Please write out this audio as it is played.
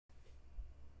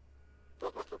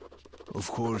Of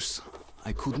course,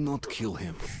 I could not kill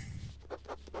him.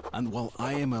 And while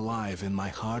I am alive and my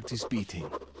heart is beating,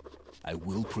 I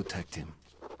will protect him.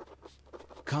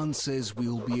 Khan says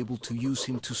we'll be able to use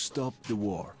him to stop the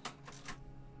war.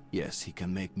 Yes, he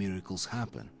can make miracles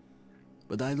happen,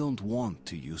 but I don't want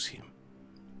to use him.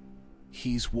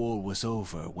 His war was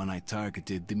over when I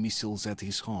targeted the missiles at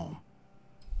his home,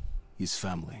 his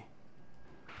family.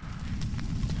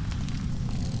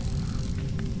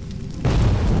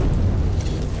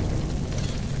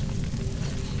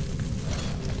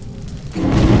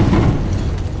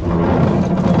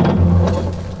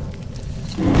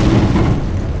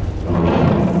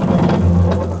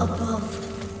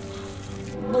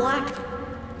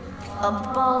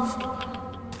 Above.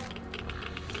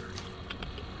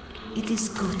 It is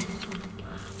good.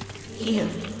 Here.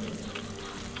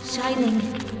 Shining.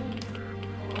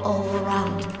 All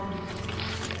around.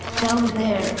 Down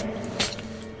there.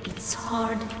 It's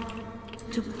hard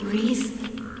to breathe.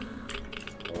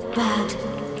 Bad.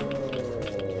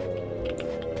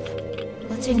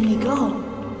 Letting me go.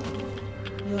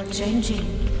 You're changing.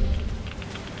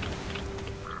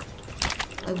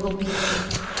 I will be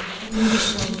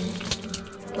shining.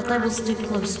 But I will stay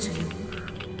close to you.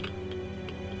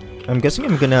 I'm guessing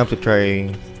I'm gonna have to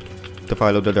try to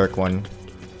follow the dark one.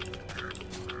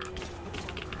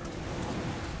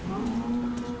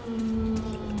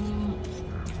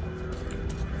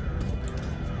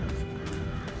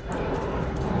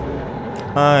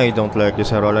 I don't like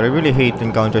this at all. I really hate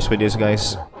encounters with these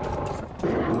guys.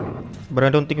 But I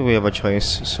don't think we have a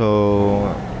choice,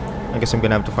 so I guess I'm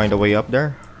gonna have to find a way up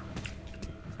there.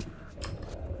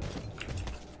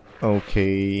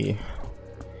 Okay.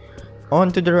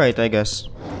 On to the right, I guess.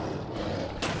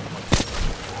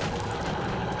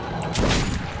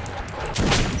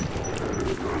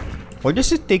 Why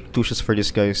does it take 2 shots for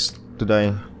these guys to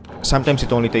die? Sometimes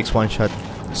it only takes 1 shot.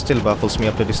 Still baffles me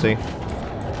up to this day.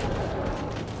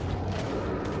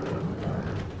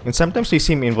 And sometimes they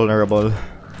seem invulnerable.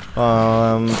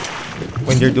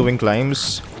 When they're doing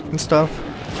climbs and stuff.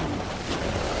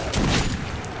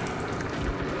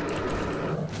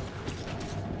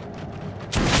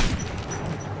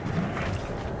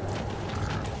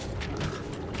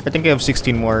 I think I have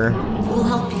 16 more. We'll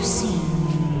help you see.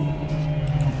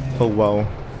 Oh wow.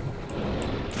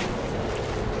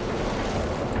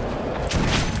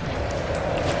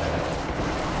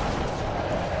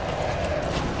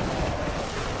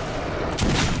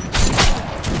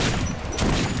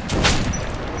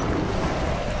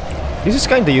 This is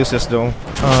kinda useless though.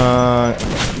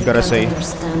 Gotta say. They don't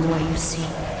understand why you see.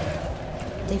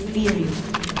 They fear you.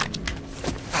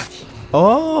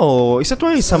 Oh, is that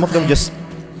why some of them just...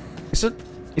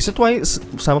 Is it why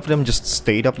some of them just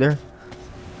stayed up there?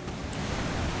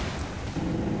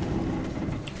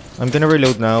 I'm gonna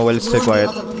reload now while stay quiet.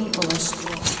 Other people are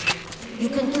strong. You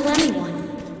can kill anyone.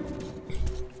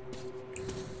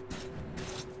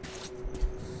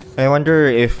 I wonder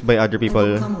if by other I people...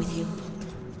 will come with you.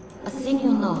 A thing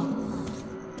you know.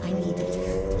 I need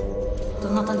it. Do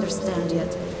not understand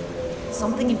yet.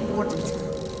 Something important.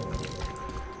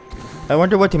 I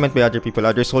wonder what he meant by other people.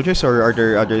 Other soldiers or are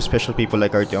there other special people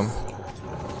like Artyom?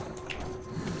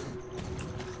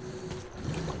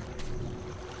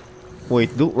 Wait,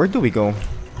 where do we go?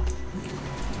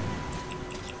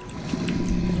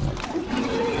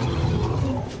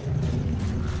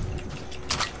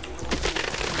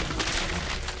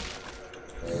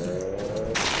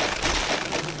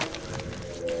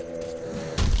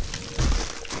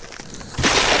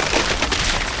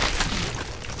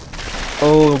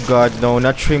 Oh god, no,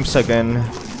 not shrimps again.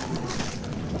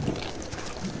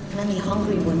 Many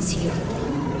hungry ones here.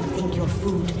 Think you're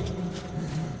food.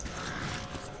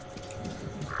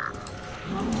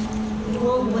 You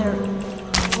all wear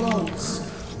clothes.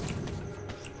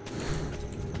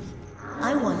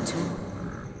 I want to.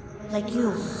 Like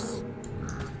you.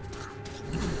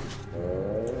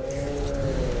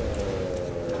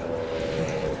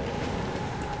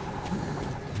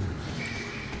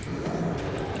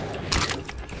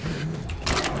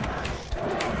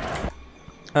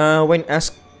 When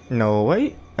asked... No,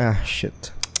 why? Ah,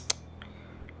 shit.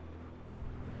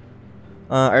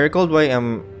 I recalled why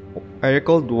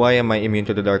am I immune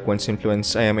to the Dark One's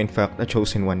influence. I am in fact a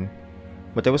chosen one.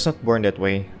 But I was not born that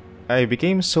way. I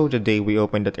became so the day we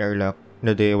opened that airlock,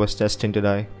 the day I was destined to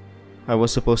die. I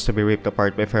was supposed to be ripped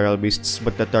apart by feral beasts,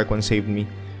 but that Dark One saved me.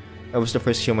 I was the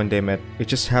first human they met. It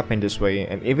just happened this way,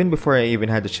 and even before I even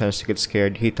had the chance to get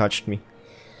scared, he touched me.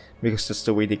 Because that's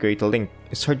the way they create a link.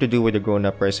 It's hard to do with a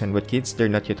grown-up person, but kids, they're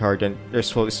not yet hardened. Their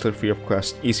soul is still free of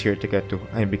crust, easier to get to.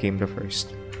 I became the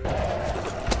first.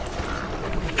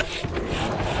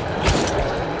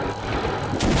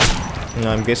 No,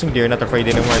 I'm guessing they're not afraid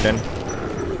anymore then.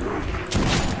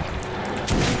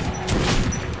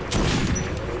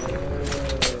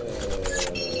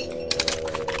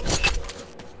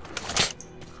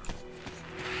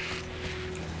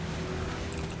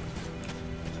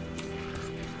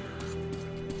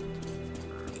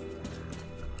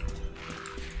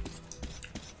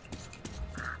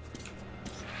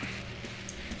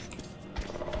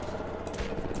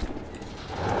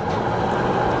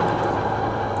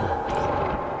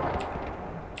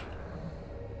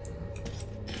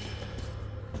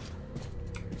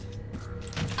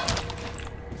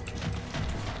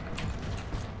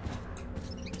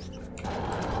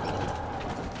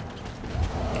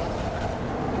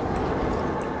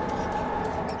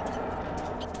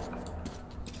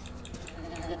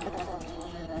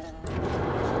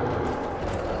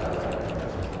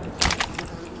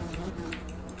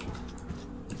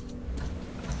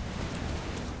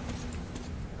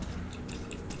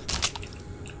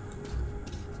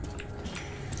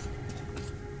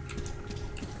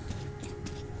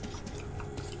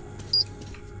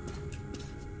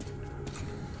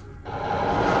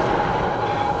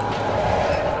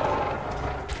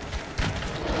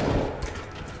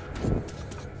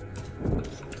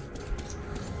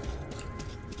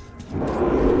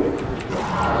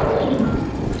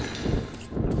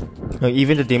 No,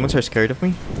 even the demons are scared of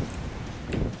me?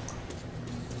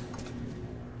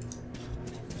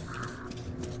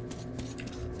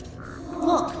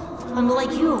 Look, I'm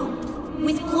like you,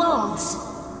 with clothes.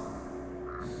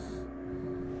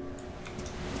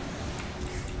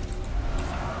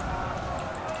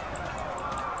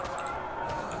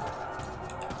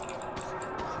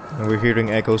 And we're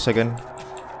hearing echoes again.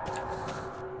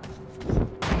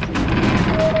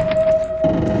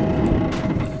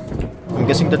 I'm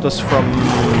guessing that was from...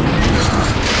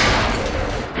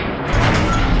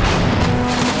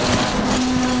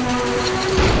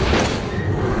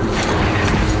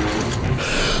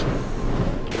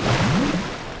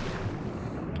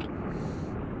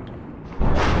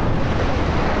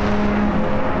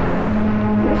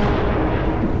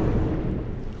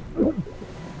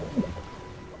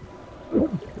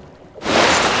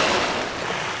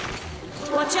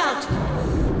 Watch out!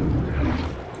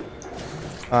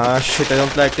 Ah, shit, I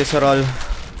don't like this at all.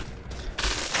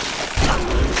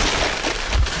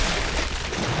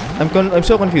 I'm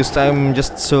so confused. I'm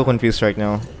just so confused right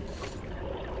now.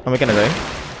 Am I gonna die?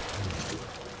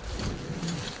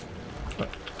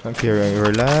 Okay,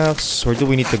 relax. Where do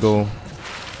we need to go?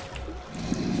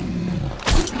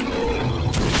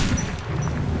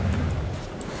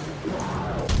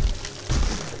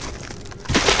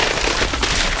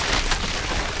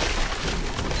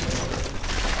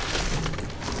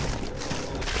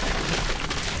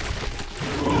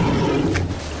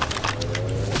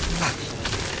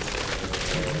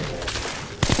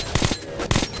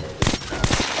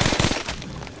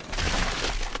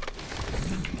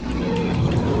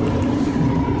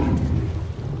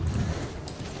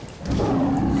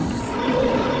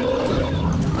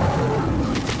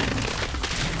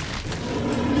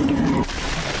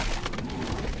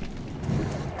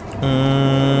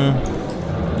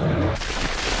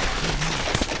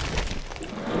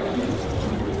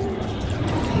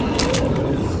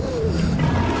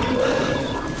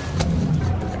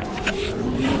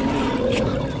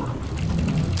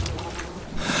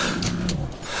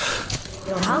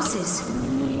 Your houses,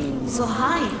 so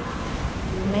high.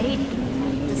 You made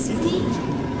the city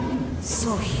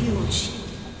so huge.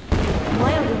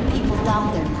 Why are your people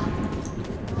down there now?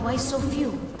 Why so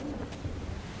few?